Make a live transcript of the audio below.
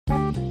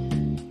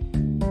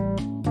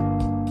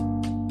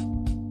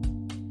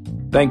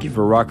Thank you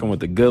for rocking with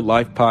the Good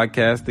Life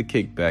Podcast, The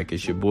Kickback.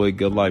 It's your boy,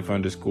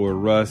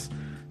 GoodLife_Russ.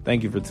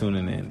 Thank you for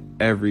tuning in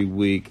every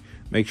week.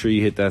 Make sure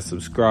you hit that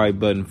subscribe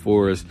button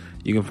for us.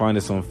 You can find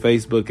us on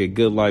Facebook at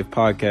Good Life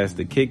Podcast,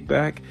 The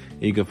Kickback.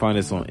 And you can find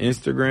us on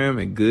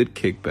Instagram at Good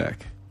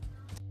Kickback.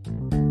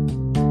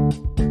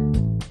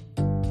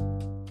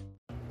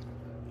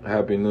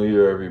 Happy New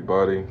Year,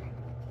 everybody.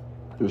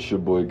 It's your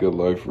boy, Good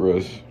Life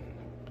Russ.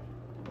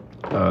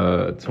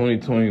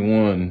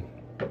 2021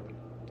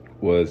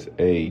 was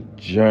a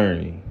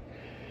journey.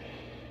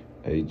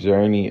 Shout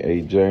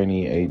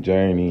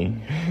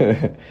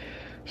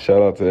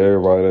out to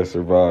everybody that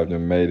survived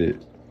and made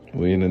it.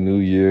 We in a new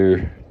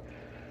year,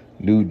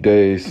 new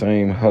day,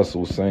 same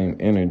hustle, same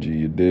energy,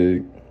 you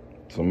dig?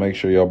 So make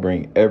sure y'all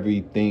bring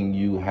everything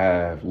you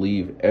have,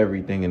 leave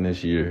everything in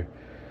this year.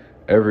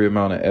 Every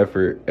amount of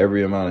effort,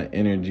 every amount of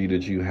energy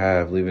that you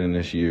have leaving in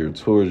this year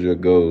towards your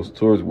goals,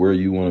 towards where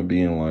you want to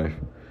be in life.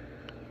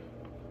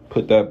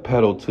 Put that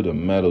pedal to the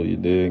metal, you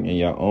dig, in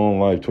your own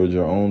life, towards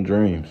your own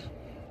dreams.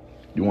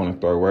 You want to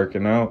start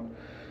working out?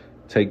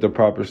 Take the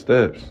proper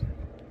steps.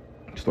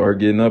 Start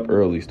getting up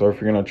early. Start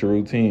figuring out your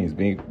routines.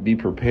 Be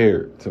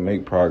prepared to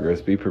make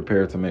progress. Be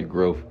prepared to make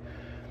growth.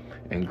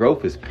 And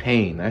growth is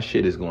pain. That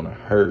shit is going to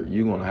hurt.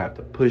 You're going to have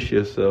to push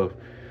yourself.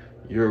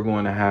 You're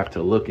going to have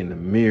to look in the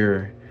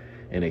mirror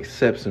and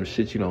accept some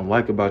shit you don't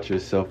like about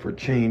yourself or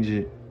change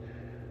it.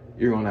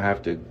 You're going to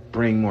have to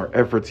bring more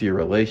effort to your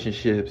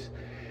relationships.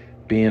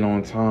 Being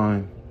on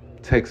time,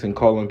 texting,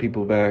 calling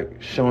people back,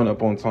 showing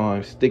up on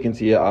time, sticking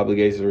to your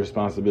obligations and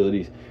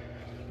responsibilities.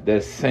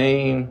 That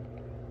same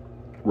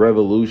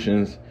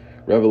revelations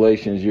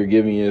you're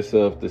giving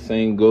yourself, the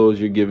same goals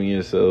you're giving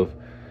yourself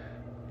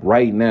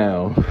right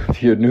now,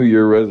 your New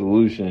Year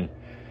resolution,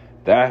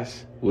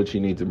 that's what you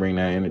need to bring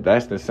that in.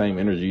 That's the same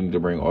energy you need to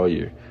bring all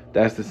year.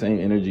 That's the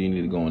same energy you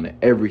need to go into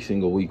every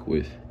single week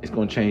with. It's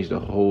going to change the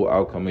whole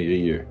outcome of your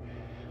year.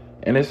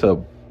 And it's a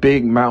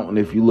big mountain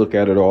if you look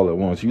at it all at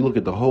once. You look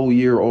at the whole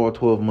year, all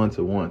 12 months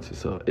at once.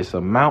 It's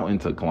a mountain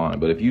to climb.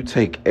 But if you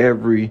take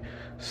every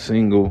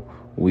single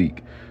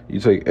week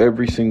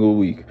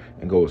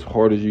and go as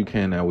hard as you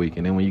can that week,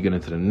 and then when you get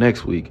into the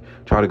next week,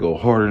 try to go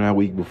harder than that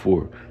week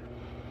before.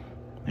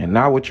 And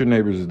not what your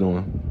neighbors is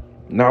doing,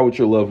 not what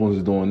your loved ones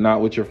is doing, not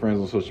what your friends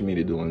on social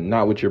media doing,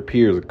 not what your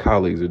peers or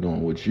colleagues are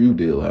doing, what you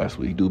did last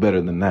week. Do better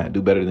than that.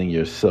 Do better than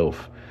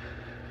yourself.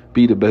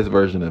 Be the best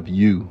version of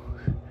you.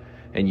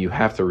 And you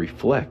have to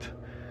reflect.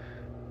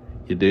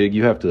 You dig?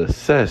 You have to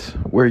assess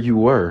where you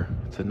were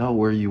to know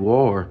where you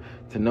are,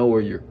 to know where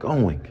you're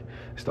going.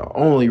 It's the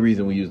only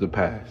reason we use the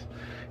past,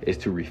 is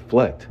to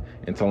reflect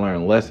and to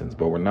learn lessons.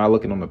 But we're not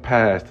looking on the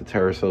past to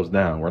tear ourselves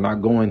down. We're not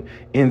going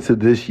into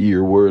this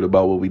year worried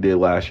about what we did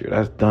last year.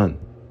 That's done.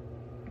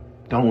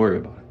 Don't worry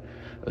about it.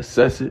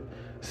 Assess it.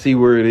 See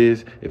where it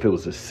is. If it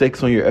was a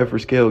 6 on your effort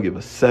scale, give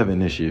a 7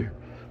 this year.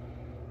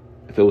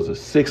 If it was a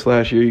 6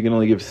 last year, you can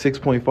only give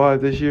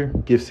 6.5 this year.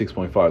 Give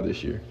 6.5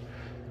 this year.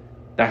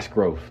 That's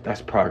growth.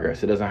 That's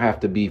progress. It doesn't have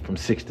to be from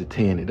 6 to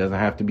 10. It doesn't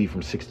have to be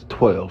from 6 to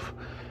 12.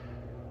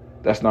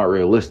 That's not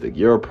realistic.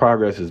 Your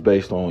progress is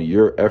based on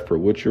your effort,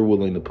 what you're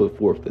willing to put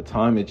forth, the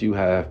time that you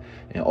have,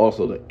 and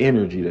also the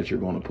energy that you're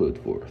going to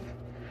put forth.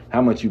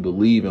 How much you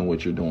believe in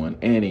what you're doing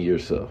and in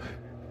yourself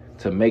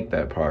to make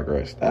that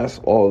progress. That's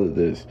all of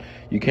this.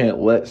 You can't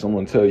let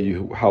someone tell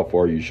you how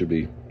far you should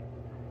be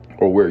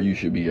or where you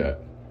should be at.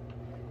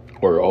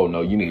 Or, oh, no,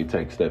 you need to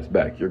take steps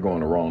back. You're going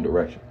the wrong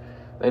direction.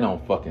 They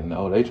don't fucking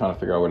know. They trying to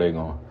figure out where they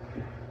going.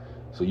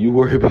 So you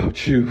worry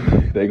about you.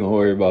 They going to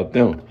worry about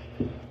them.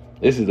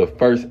 This is the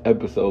first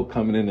episode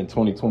coming in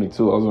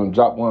 2022. I was going to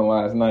drop one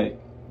last night.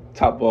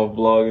 Top off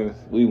vlogging.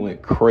 We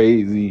went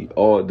crazy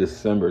all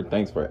December.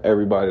 Thanks for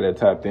everybody that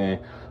tapped in.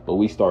 But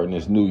we starting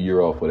this new year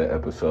off with an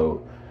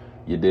episode.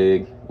 You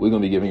dig? We're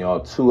going to be giving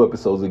y'all 2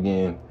 episodes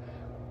again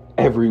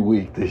every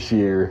week this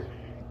year.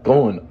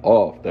 Going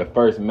off. That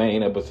first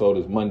main episode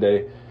is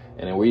Monday,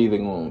 and then we're either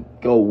going to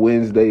go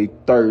Wednesday,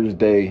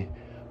 Thursday,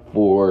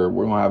 we're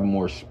going to have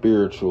more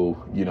spiritual,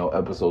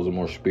 episodes, a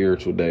more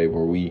spiritual day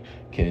where we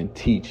can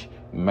teach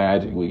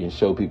magic. We can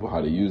show people how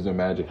to use their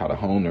magic, how to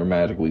hone their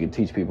magic. We can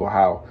teach people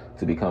how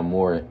to become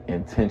more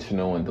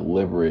intentional and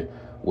deliberate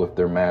with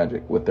their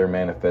magic, with their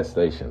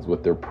manifestations,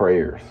 with their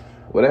prayers,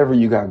 whatever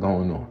you got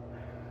going on.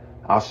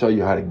 I'll show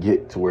you how to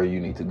get to where you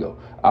need to go.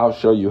 I'll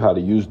show you how to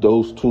use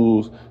those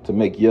tools to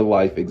make your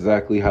life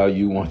exactly how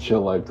you want your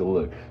life to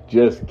look.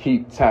 Just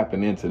keep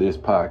tapping into this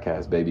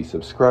podcast, baby.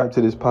 Subscribe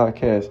to this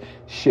podcast.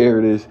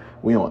 Share this.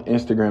 We on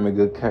Instagram a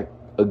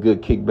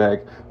good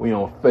kickback. We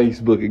on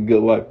Facebook a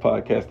Good Life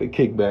Podcast a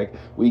kickback.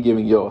 We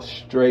giving y'all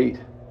straight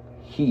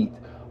heat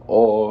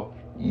all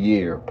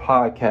year.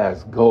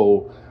 Podcast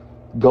gold.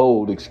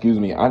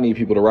 I need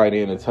people to write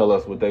in and tell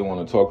us what they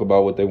want to talk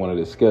about, what they want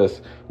to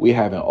discuss. We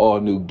having all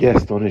new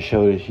guests on the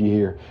show this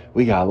year.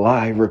 We got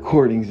live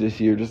recordings this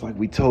year, just like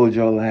we told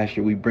y'all last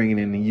year. We bringing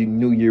in the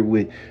new year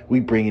we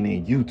bringing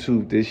in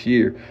YouTube this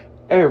year.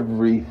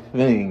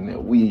 Everything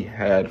that we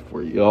had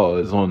for y'all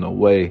is on the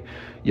way.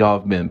 Y'all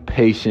have been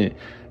patient.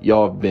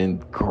 Y'all have been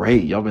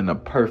great. Y'all been the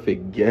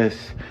perfect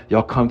guests.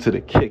 Y'all come to the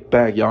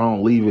kickback. Y'all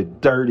don't leave it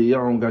dirty.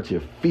 Y'all don't got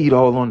your feet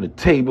all on the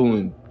table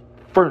and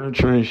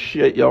furniture and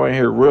shit. Y'all in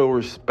here real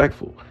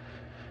respectful.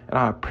 And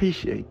I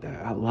appreciate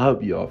that. I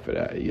love y'all for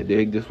that. You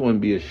dig? This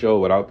wouldn't be a show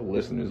without the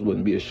listeners.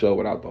 Wouldn't be a show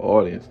without the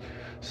audience.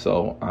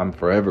 So I'm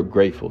forever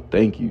grateful.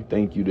 Thank you.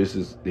 Thank you. This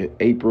is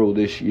April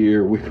this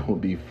year. We're going to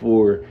be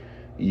 4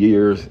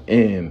 years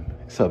in.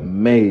 It's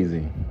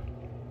amazing.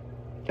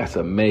 That's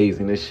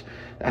amazing.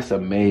 That's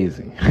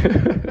amazing.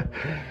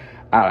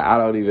 I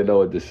don't even know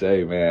what to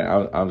say,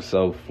 man. I'm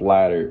so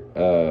flattered.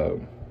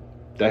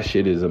 That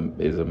shit is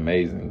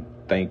amazing.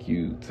 Thank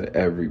you to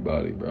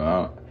everybody,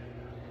 bro.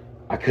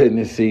 I couldn't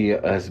have seen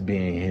us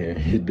being here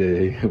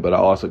today, but I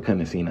also couldn't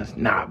have seen us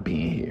not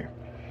being here.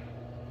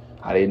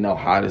 I didn't know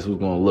how this was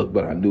going to look,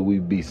 but I knew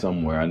we'd be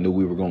somewhere. I knew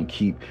we were going to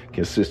keep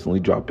consistently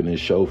dropping this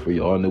show for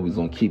y'all. I knew we was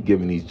going to keep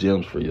giving these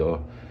gems for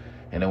y'all.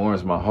 And it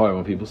warms my heart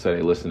when people say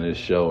they listen to this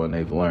show and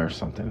they've learned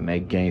something and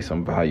they gain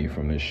some value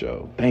from this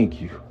show.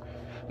 Thank you.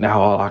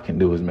 Now all I can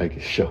do is make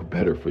a show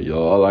better for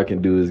y'all. All I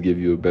can do is give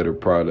you a better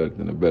product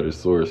and a better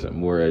source and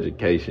more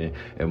education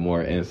and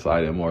more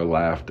insight and more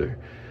laughter.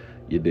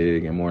 You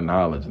dig? And more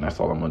knowledge. And that's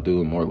all I'm going to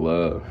do, and more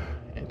love.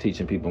 And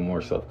teaching people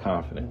more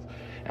self-confidence.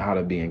 And how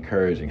to be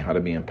encouraging, how to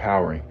be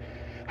empowering,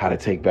 how to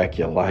take back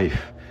your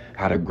life,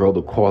 how to grow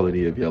the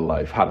quality of your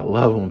life, how to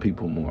love on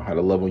people more, how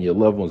to love on your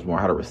loved ones more,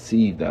 how to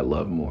receive that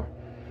love more.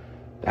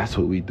 That's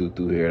what we do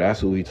through here.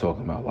 That's what we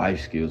talking about,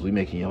 life skills. We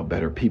making y'all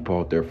better people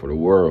out there for the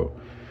world.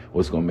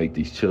 What's going to make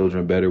these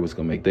children better? What's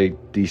going to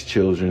make these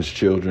children's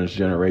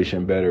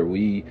generation better?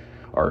 We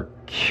are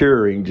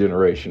curing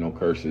generational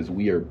curses.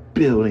 We are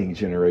building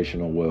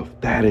generational wealth.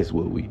 That is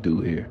what we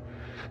do here.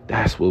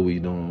 That's what we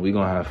doing. We're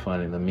going to have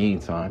fun in the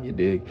meantime, you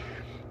dig?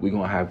 We're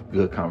going to have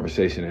good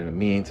conversation in the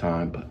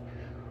meantime, but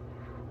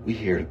we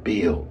here to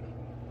build.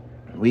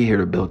 We here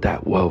to build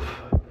that wealth.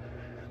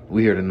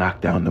 We here to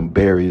knock down them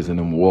barriers and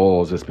them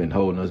walls that's been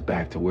holding us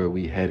back to where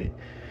we headed.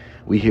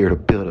 We here to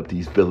build up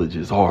these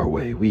villages our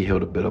way. We here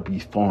to build up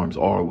these farms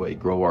our way,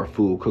 grow our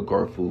food, cook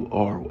our food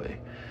our way.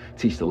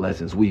 Teach the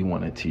lessons we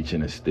want to teach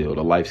and instill,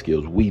 the life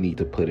skills we need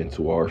to put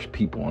into our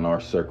people in our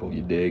circle,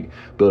 you dig?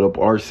 Build up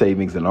our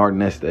savings and our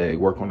nest egg,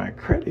 work on that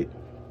credit.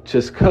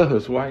 Just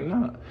cause, why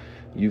not?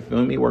 You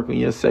feel me? Work on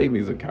your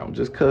savings account.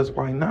 Just cause,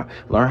 why not?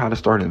 Learn how to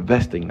start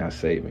investing that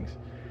savings.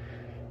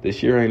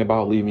 This year ain't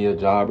about leaving your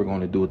job or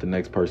going to do what the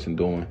next person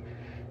doing.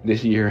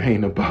 This year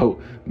ain't about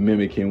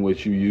mimicking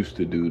what you used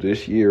to do.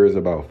 This year is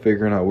about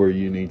figuring out where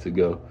you need to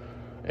go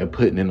and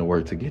putting in the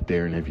work to get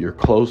there. And if you're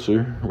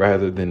closer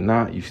rather than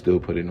not, you still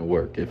put in the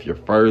work. If you're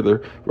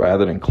further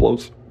rather than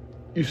close,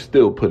 you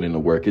still put in the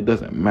work. It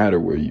doesn't matter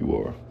where you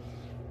are.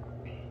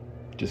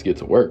 Just get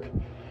to work.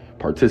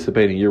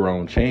 Participate in your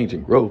own change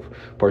and growth.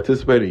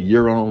 Participate in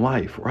your own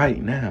life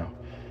right now.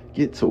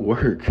 Get to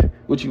work.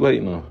 What you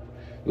waiting on?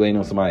 You ain't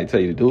on somebody to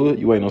tell you to do it.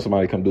 You ain't on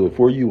somebody to come do it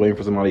for you. You waiting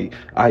for somebody's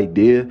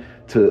idea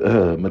to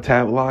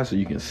metabolize so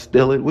you can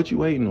steal it. What you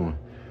waiting on?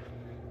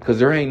 Because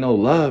there ain't no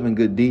love and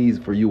good deeds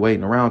for you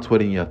waiting around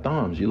twiddling your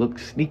thumbs. You look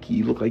sneaky.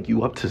 You look like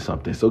you up to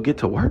something. So get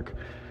to work.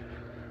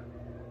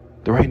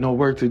 There ain't no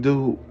work to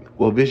do.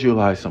 Well,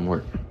 visualize some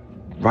work.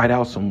 Write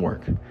out some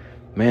work.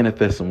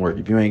 Manifest some work.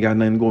 If you ain't got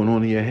nothing going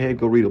on in your head,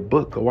 go read a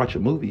book. Go watch a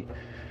movie.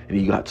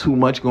 And you got too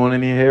much going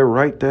on in your head,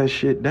 write that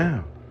shit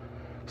down.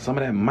 Some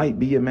of that might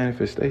be your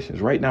manifestations.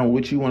 Write down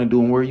what you want to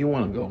do and where you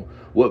want to go.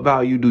 What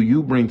value do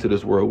you bring to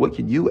this world? What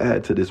can you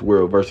add to this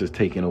world versus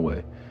taking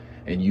away?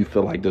 And you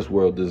feel like this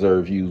world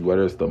deserves you,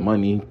 whether it's the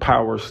money,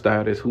 power,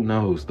 status, who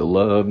knows? The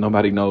love,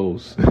 nobody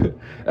knows.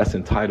 That's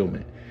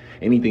entitlement.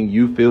 Anything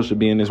you feel should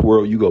be in this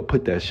world, you go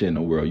put that shit in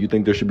the world. You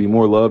think there should be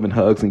more love and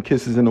hugs and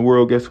kisses in the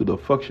world? Guess who the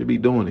fuck should be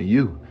doing it?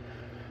 You.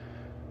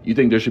 You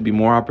think there should be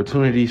more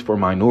opportunities for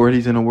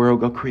minorities in the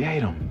world? Go create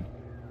them.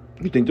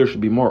 You think there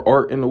should be more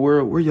art in the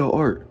world? Where your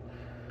art?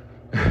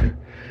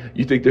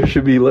 You think there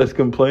should be less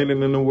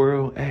complaining in the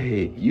world?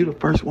 Hey, you the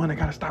first one that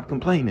got to stop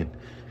complaining.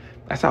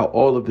 That's how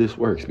all of this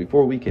works.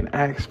 Before we can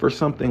ask for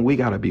something, we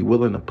got to be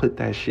willing to put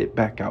that shit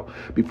back out.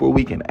 Before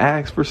we can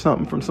ask for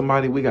something from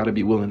somebody, we got to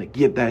be willing to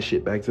give that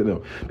shit back to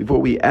them. Before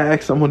we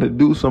ask someone to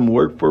do some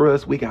work for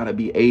us, we got to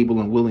be able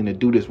and willing to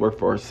do this work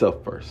for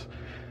ourselves first.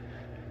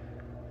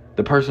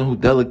 The person who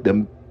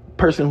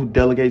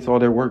delegates all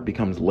their work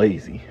becomes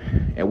lazy.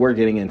 And we're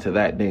getting into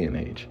that day and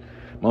age.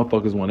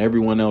 Motherfuckers want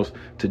everyone else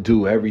to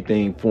do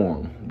everything for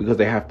them because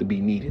they have to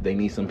be needed. They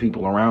need some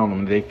people around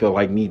them they feel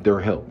like need their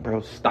help.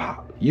 Bro,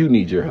 stop. You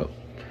need your help.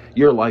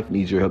 Your life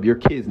needs your help. Your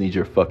kids need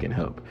your fucking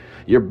help.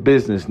 Your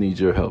business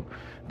needs your help.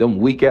 Them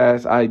weak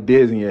ass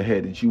ideas in your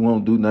head that you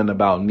won't do nothing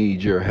about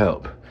need your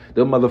help.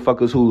 Them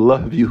motherfuckers who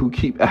love you, who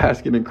keep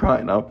asking and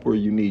crying out for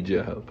you, need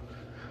your help.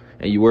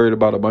 And you worried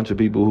about a bunch of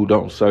people who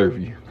don't serve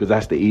you because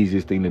that's the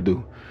easiest thing to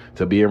do.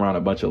 To be around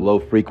a bunch of low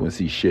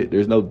frequency shit.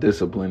 There's no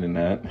discipline in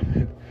that.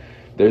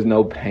 There's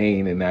no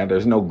pain in that.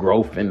 There's no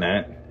growth in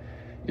that.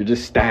 You're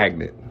just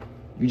stagnant.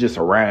 You just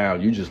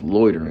around. You just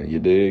loitering, you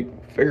dig?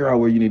 Figure out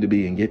where you need to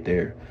be and get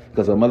there.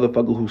 Because a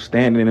motherfucker who's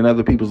standing in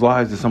other people's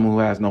lives is someone who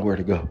has nowhere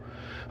to go.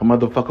 A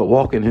motherfucker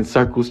walking in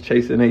circles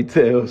chasing their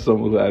tail is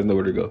someone who has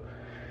nowhere to go.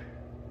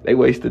 They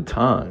wasted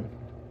time.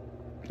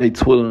 They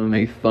twiddling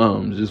their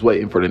thumbs, just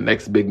waiting for the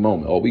next big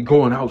moment. Oh, we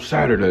going out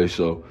Saturday,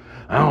 so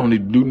I don't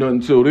need to do nothing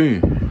till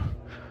then.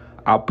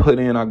 I put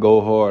in, I go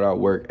hard, I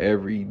work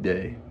every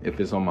day. If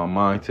it's on my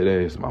mind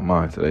today, it's my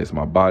mind today. It's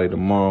my body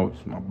tomorrow,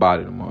 it's my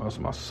body tomorrow. It's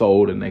my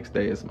soul the next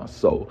day, it's my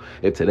soul.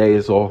 If today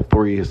is all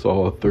three, it's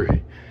all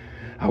three.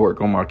 I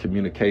work on my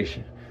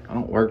communication. I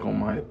don't work on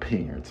my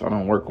appearance. I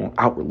don't work on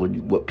outwardly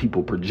what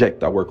people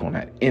project. I work on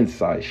that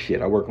inside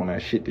shit. I work on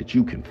that shit that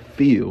you can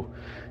feel.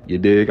 You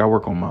dig? I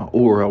work on my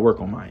aura. I work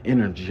on my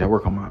energy. I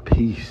work on my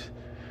peace.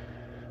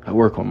 I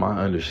work on my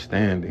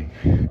understanding.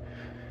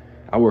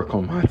 I work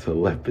on my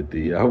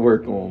telepathy. I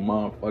work on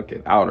my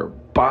fucking outer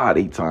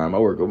body time. I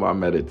work on my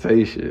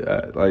meditation.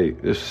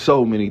 There's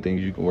so many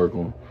things you can work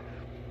on.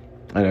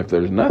 And if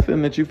there's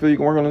nothing that you feel you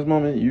can work on this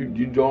moment,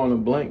 you draw in a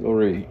blank, go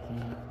read.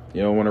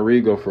 You don't want to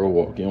read, go for a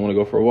walk. You don't want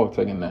to go for a walk,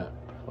 take a nap.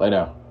 Lay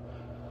down.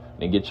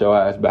 And get your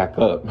ass back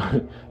up,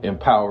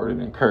 empowered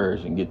and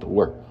encouraged, and get to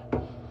work.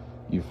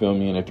 You feel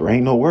me? And if there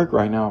ain't no work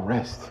right now,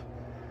 rest.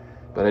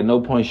 But at no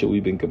point should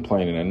we be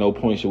complaining. At no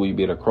point should we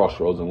be at a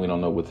crossroads and we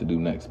don't know what to do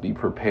next. Be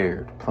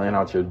prepared. Plan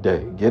out your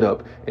day. Get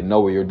up and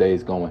know where your day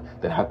is going.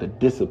 Then have the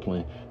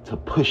discipline to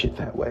push it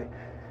that way.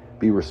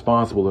 Be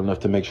responsible enough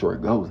to make sure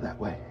it goes that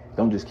way.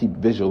 Don't just keep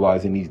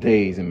visualizing these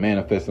days and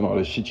manifesting all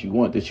the shit you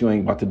want that you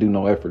ain't about to do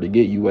no effort to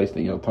get. You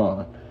wasting your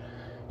time.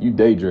 You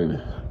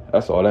daydreaming.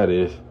 That's all that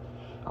is.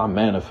 I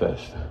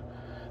manifest.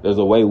 There's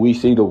a way we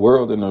see the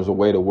world and there's a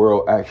way the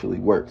world actually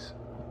works.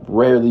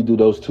 Rarely do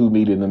those two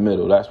meet in the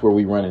middle. That's where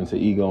we run into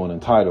ego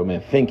and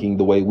entitlement. Thinking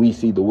the way we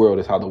see the world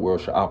is how the world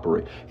should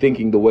operate.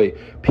 Thinking the way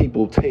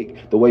people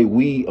take, the way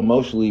we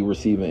emotionally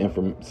receive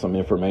some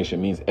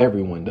information means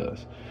everyone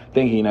does.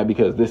 Thinking that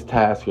because this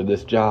task or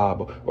this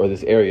job or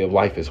this area of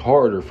life is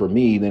harder for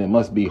me, then it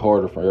must be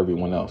harder for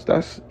everyone else.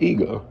 That's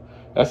ego.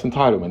 That's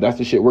entitlement. That's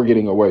the shit we're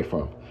getting away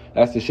from.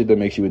 That's the shit that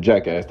makes you a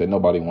jackass that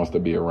nobody wants to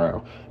be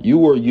around.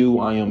 You are you,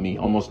 I am me.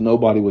 Almost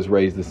nobody was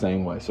raised the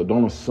same way. So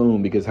don't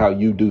assume because how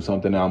you do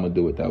something, now I'm going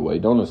to do it that way.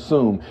 Don't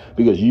assume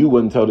because you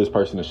wouldn't tell this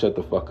person to shut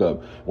the fuck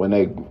up when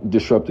they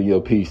disrupted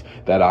your peace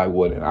that I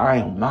wouldn't. I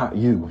am not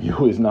you.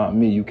 You is not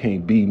me. You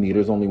can't be me.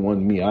 There's only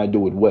one me. I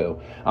do it well.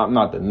 I'm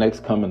not the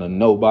next coming of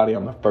nobody.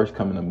 I'm the first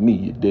coming of me,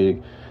 you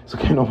dig? So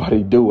can't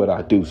nobody do what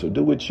I do. So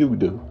do what you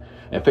do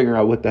and figure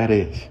out what that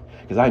is.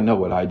 Because I know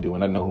what I do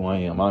and I know who I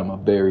am. I'm a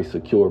very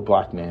secure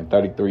black man,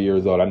 33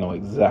 years old. I know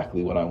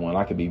exactly what I want.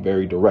 I can be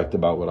very direct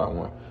about what I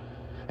want.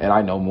 And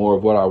I know more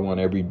of what I want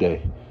every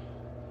day.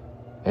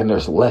 And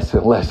there's less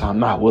and less I'm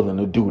not willing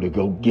to do to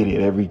go get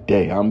it every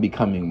day. I'm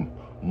becoming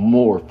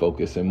more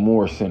focused and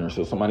more centered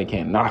so somebody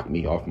can't knock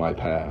me off my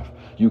path.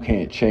 You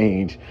can't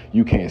change.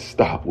 You can't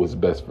stop what's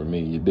best for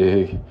me, you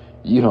dig?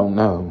 You don't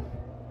know.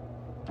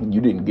 You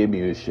didn't give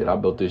me this shit. I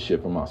built this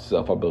shit for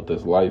myself. I built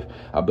this life.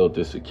 I built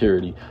this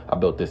security. I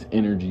built this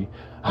energy.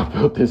 I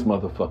built this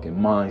motherfucking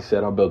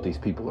mindset. I built these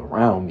people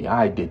around me.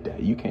 I did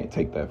that. You can't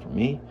take that from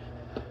me.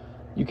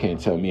 You can't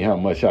tell me how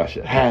much I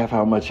should have,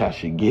 how much I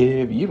should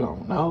give. You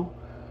don't know.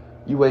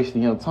 You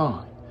wasting your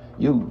time.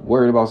 You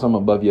worried about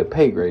something above your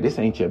pay grade. This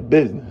ain't your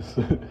business.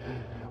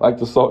 Like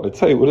the salt at the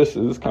table.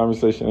 This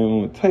conversation ain't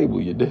on the table,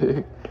 you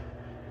dig?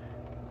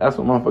 That's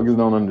what motherfuckers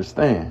don't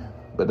understand.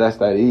 But that's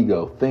that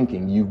ego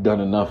thinking you've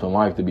done enough in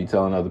life to be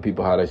telling other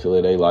people how they should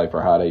live their life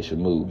or how they should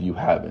move. You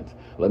haven't.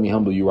 Let me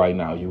humble you right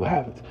now. You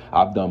haven't.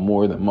 I've done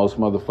more than most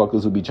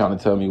motherfuckers who be trying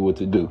to tell me what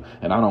to do.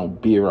 And I don't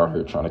be around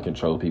here trying to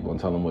control people and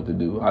tell them what to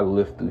do. I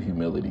live through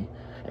humility.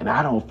 And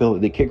I don't feel,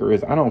 the kicker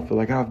is, I don't feel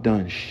like I've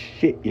done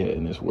shit yet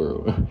in this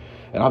world.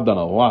 And I've done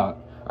a lot.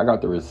 I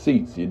got the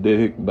receipts, you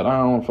dig? But I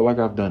don't feel like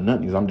I've done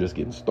nothing because I'm just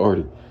getting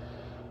started.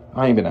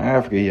 I ain't been to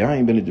Africa yet. I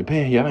ain't been to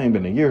Japan yet. I ain't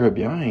been to Europe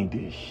yet. I ain't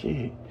did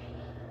shit.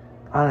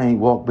 I ain't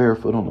walked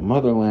barefoot on the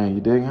motherland,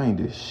 you dig? I ain't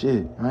did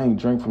shit. I ain't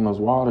drank from those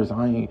waters.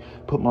 I ain't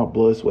put my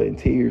blood, sweat, and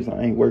tears.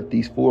 I ain't worked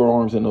these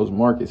forearms in those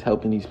markets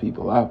helping these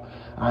people out.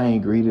 I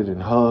ain't greeted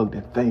and hugged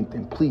and thanked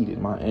and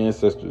pleaded my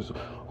ancestors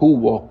who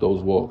walked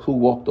those walks, who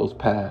walked those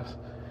paths.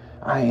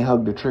 I ain't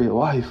hugged the tree of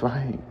life.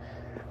 I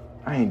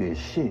ain't did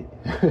shit.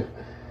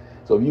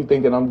 So if you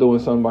thinking I'm doing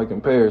something by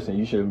comparison,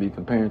 you shouldn't be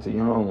comparing to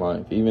your own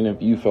life. Even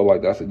if you feel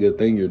like that's a good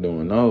thing you're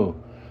doing.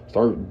 No.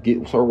 Start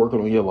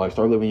working on your life.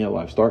 Start living your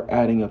life. Start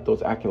adding up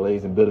those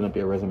accolades and building up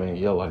your resume in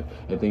your life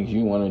and things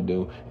you want to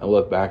do and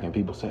look back and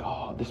people say,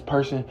 oh, this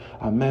person,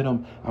 I met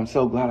them. I'm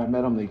so glad I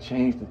met them. They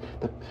changed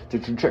the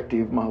trajectory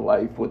of my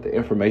life with the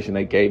information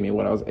they gave me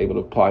when I was able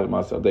to apply to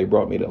myself. They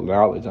brought me the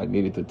knowledge I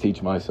needed to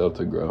teach myself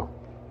to grow.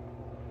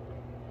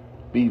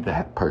 Be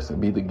that person.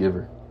 Be the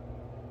giver.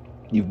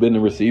 You've been the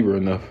receiver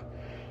enough.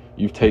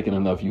 You've taken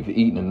enough. You've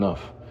eaten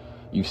enough.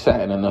 You've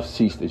sat in enough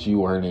seats that you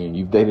weren't in.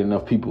 You've dated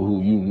enough people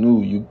who you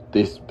knew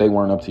they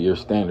weren't up to your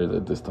standards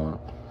at this time.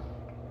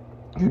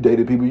 You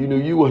dated people you knew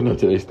you wasn't up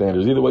to their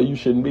standards. Either way, you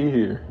shouldn't be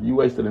here. You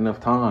wasted enough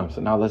time. So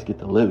now let's get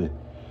to living.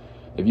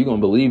 If you're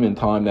going to believe in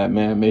time, that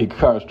man-made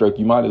construct,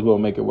 you might as well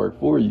make it work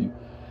for you.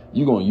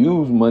 You're going to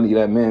use money,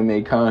 that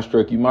man-made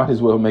construct, you might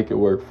as well make it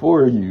work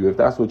for you. If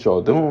that's what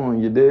y'all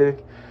doing, you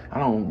dig? I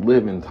don't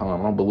live in time.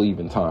 I don't believe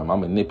in time. I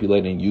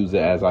manipulate and use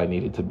it as I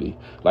need it to be.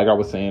 Like I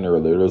was saying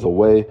earlier, there's a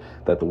way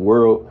that the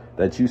world,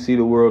 that you see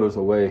the world, there's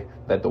a way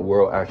that the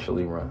world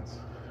actually runs.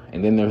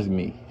 And then there's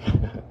me.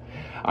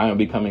 I am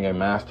becoming a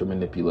master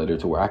manipulator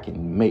to where I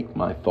can make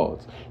my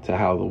thoughts to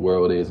how the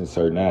world is in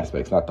certain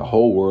aspects. Not the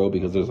whole world,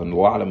 because there's a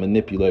lot of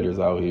manipulators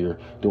out here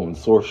doing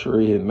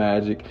sorcery and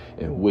magic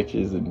and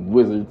witches and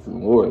wizards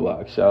and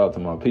warlocks. Shout out to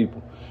my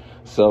people.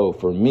 So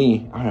for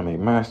me, I am a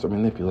master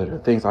manipulator.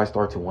 Things I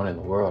start to want in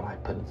the world, I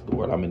put into the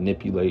world. I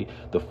manipulate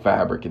the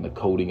fabric and the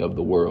coding of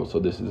the world. So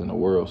this is in the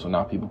world. So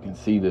now people can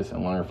see this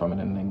and learn from it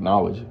and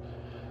acknowledge it.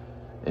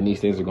 And these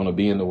things are going to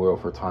be in the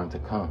world for time to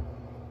come.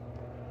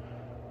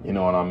 You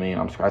know what I mean?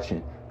 I'm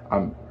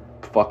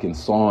fucking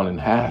sawing in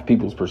half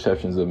people's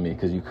perceptions of me,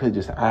 because you could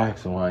just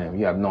ask who I am.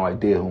 You have no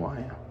idea who I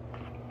am.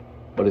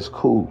 But it's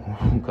cool,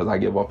 because I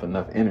give off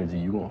enough energy.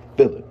 You're going to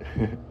feel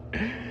it.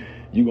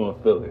 You're going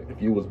to feel it.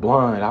 If you was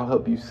blind, I'll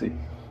help you see.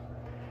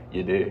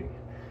 You dig?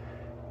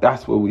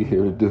 That's what we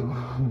here to do.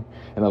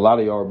 And a lot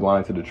of y'all are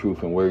blind to the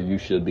truth and where you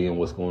should be and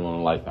what's going on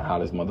in life and how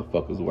this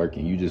motherfucker's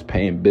working. You just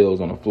paying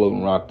bills on a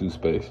floating rock through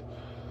space.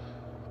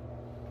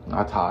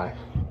 That's high.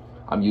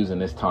 I'm using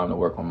this time to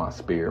work on my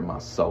spirit, my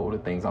soul, the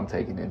things I'm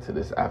taking into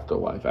this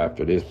afterlife,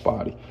 after this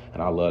body.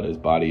 And I love this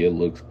body. It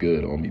looks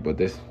good on me. But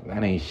that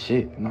ain't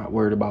shit. I'm not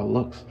worried about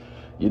looks.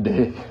 You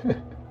dig?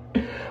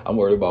 I'm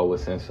worried about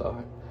what's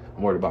inside.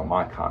 I'm worried about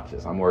my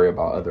conscience. I'm worried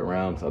about other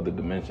realms, other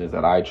dimensions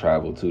that I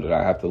travel to, that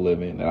I have to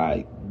live in, that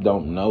I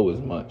don't know as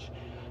much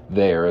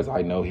there as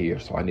I know here.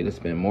 So I need to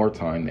spend more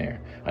time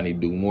there. I need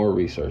to do more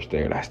research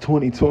there. That's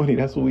 2020.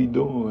 That's what we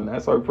doing.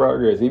 That's our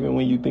progress. Even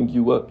when you think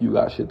you up, you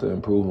got shit to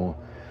improve on.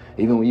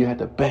 Even when you had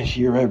the best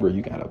year ever,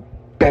 you got a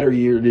better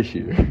year this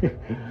year.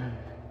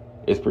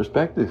 It's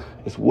perspective.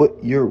 It's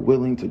what you're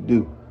willing to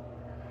do.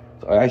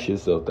 So ask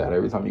yourself that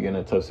every time you get in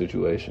a tough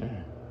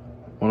situation.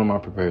 What am I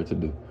prepared to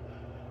do?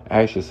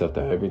 Ask yourself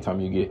that every time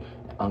you get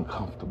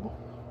uncomfortable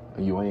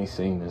and you ain't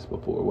seen this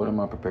before. What am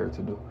I prepared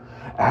to do?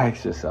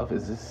 Ask yourself,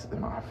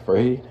 am I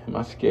afraid? Am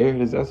I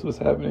scared? Is that what's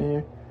happening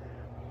here?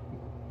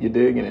 You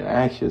dig? And then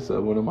ask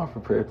yourself, what am I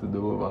prepared to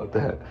do about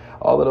that?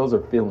 All of those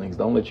are feelings.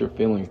 Don't let your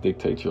feelings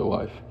dictate your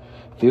life.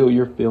 Feel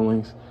your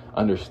feelings,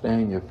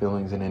 understand your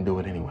feelings, and then do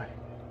it anyway.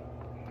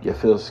 You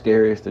feel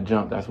scariest to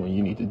jump, that's when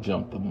you need to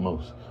jump the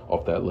most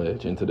off that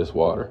ledge into this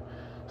water.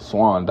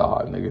 Swan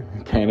dive,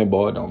 nigga.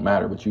 Cannonball, it don't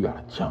matter, but you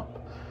gotta jump.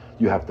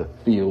 You have to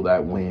feel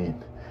that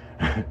wind.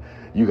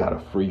 You gotta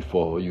free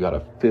fall. You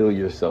gotta feel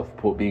yourself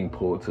being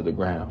pulled to the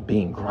ground,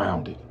 being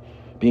grounded,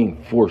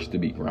 being forced to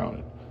be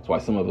grounded. That's why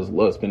some of us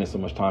love spending so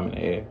much time in the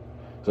air.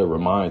 So it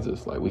reminds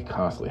us, like, we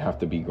constantly have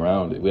to be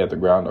grounded. We have to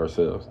ground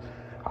ourselves.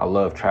 I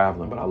love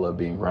traveling, but I love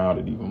being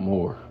grounded even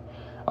more.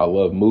 I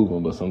love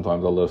moving, but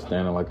sometimes I love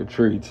standing like a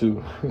tree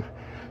too.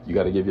 You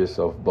got to give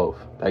yourself both.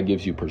 That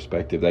gives you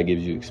perspective. That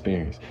gives you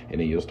experience.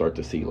 And then you'll start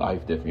to see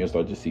life different. You'll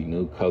start to see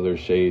new colors,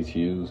 shades,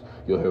 hues.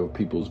 You'll hear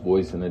people's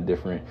voice in a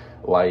different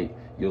light.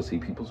 You'll see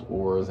people's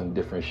auras in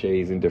different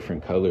shades and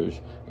different colors.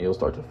 And you'll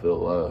start to feel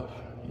love.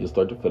 You'll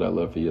start to feel that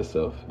love for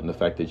yourself. And the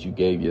fact that you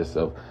gave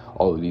yourself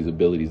all of these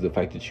abilities, the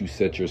fact that you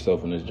set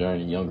yourself on this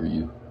journey, younger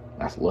you,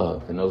 that's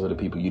love. And those are the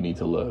people you need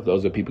to love.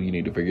 Those are the people you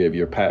need to forgive,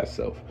 your past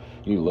self.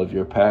 You need to love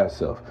your past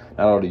self.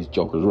 Not all these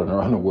jokers running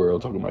around the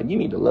world talking about, you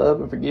need to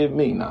love and forgive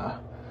me. Nah,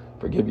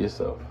 forgive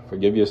yourself.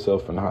 Forgive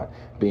yourself for not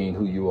being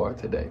who you are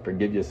today.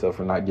 Forgive yourself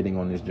for not getting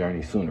on this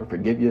journey sooner.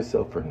 Forgive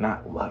yourself for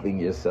not loving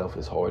yourself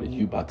as hard as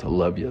you about to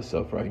love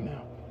yourself right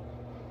now.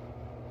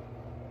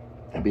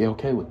 And be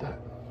okay with that.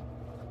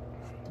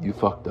 You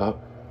fucked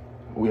up.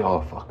 We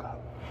all fuck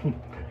up.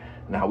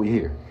 Now we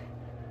here.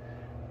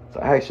 So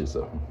ask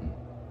yourself,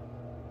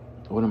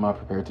 what am I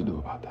prepared to do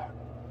about that?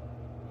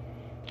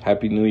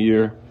 Happy New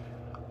Year.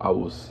 I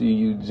will see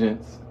you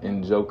gents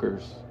and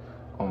jokers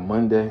on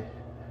Monday.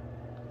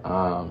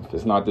 If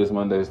it's not this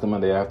Monday, it's the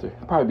Monday after.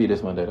 It'll probably be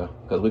this Monday though,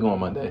 because we're going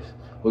Mondays.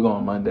 We're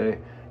going Monday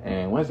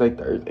and Wednesday,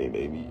 Thursday,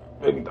 maybe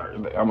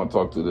Thursday. I'm gonna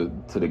talk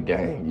to the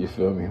gang. You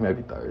feel me?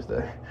 Maybe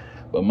Thursday,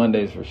 but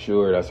Mondays for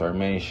sure. That's our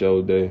main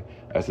show day.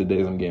 That's the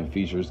days I'm getting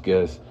features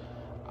guests.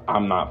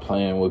 I'm not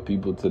playing with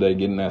people today,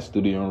 getting that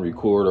studio and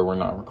record, or we're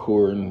not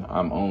recording.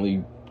 I'm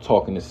only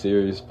talking to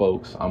serious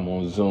folks. I'm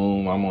on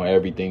Zoom. I'm on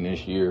everything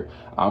this year.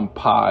 I'm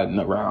podding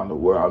around the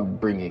world. I'm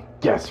bringing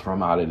guests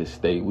from out of the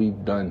state.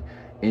 We've done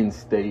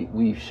in-state.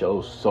 We've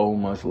showed so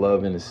much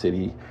love in the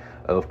city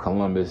of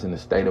Columbus in the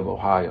state of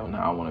Ohio.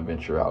 Now I want to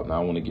venture out.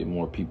 Now I want to get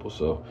more people.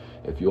 So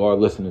if you are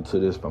listening to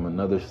this from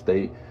another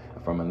state,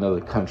 from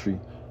another country,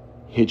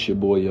 hit your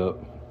boy up.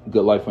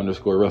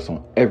 GoodLife_Russ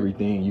on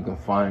everything. You can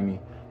find me.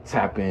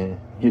 Tap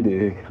in. You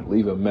dig?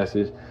 Leave a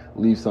message.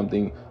 Leave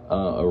something.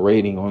 A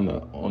rating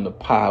on the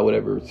pod,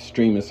 whatever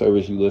streaming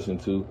service you listen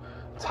to.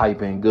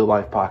 Type in Good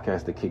Life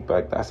Podcast to kick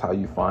back. That's how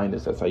you find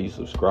us. That's how you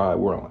subscribe.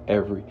 We're on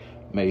every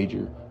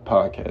major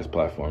podcast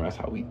platform. That's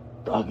how we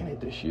thugging it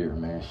this year,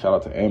 man. Shout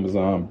out to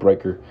Amazon,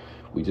 Breaker.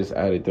 We just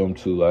added them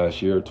 2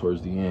 last year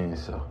towards the end.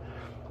 So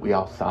we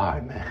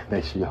outside, man.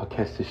 Make sure y'all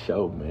catch the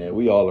show, man.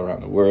 We all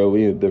around the world.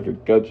 We in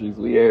different countries.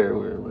 We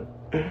everywhere,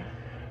 man.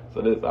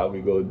 So this how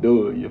we gonna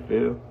do it, you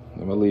feel?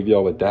 I'm gonna leave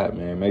y'all with that,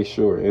 man. Make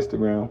sure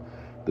Instagram,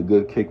 The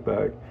Good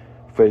Kickback.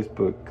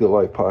 Facebook, Good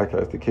Life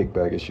Podcast, The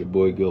Kickback. It's your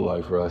boy, Good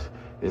Life Russ.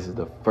 This is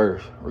the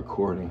first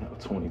recording of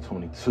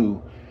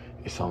 2022.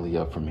 It's only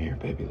up from here,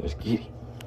 baby. Let's get it.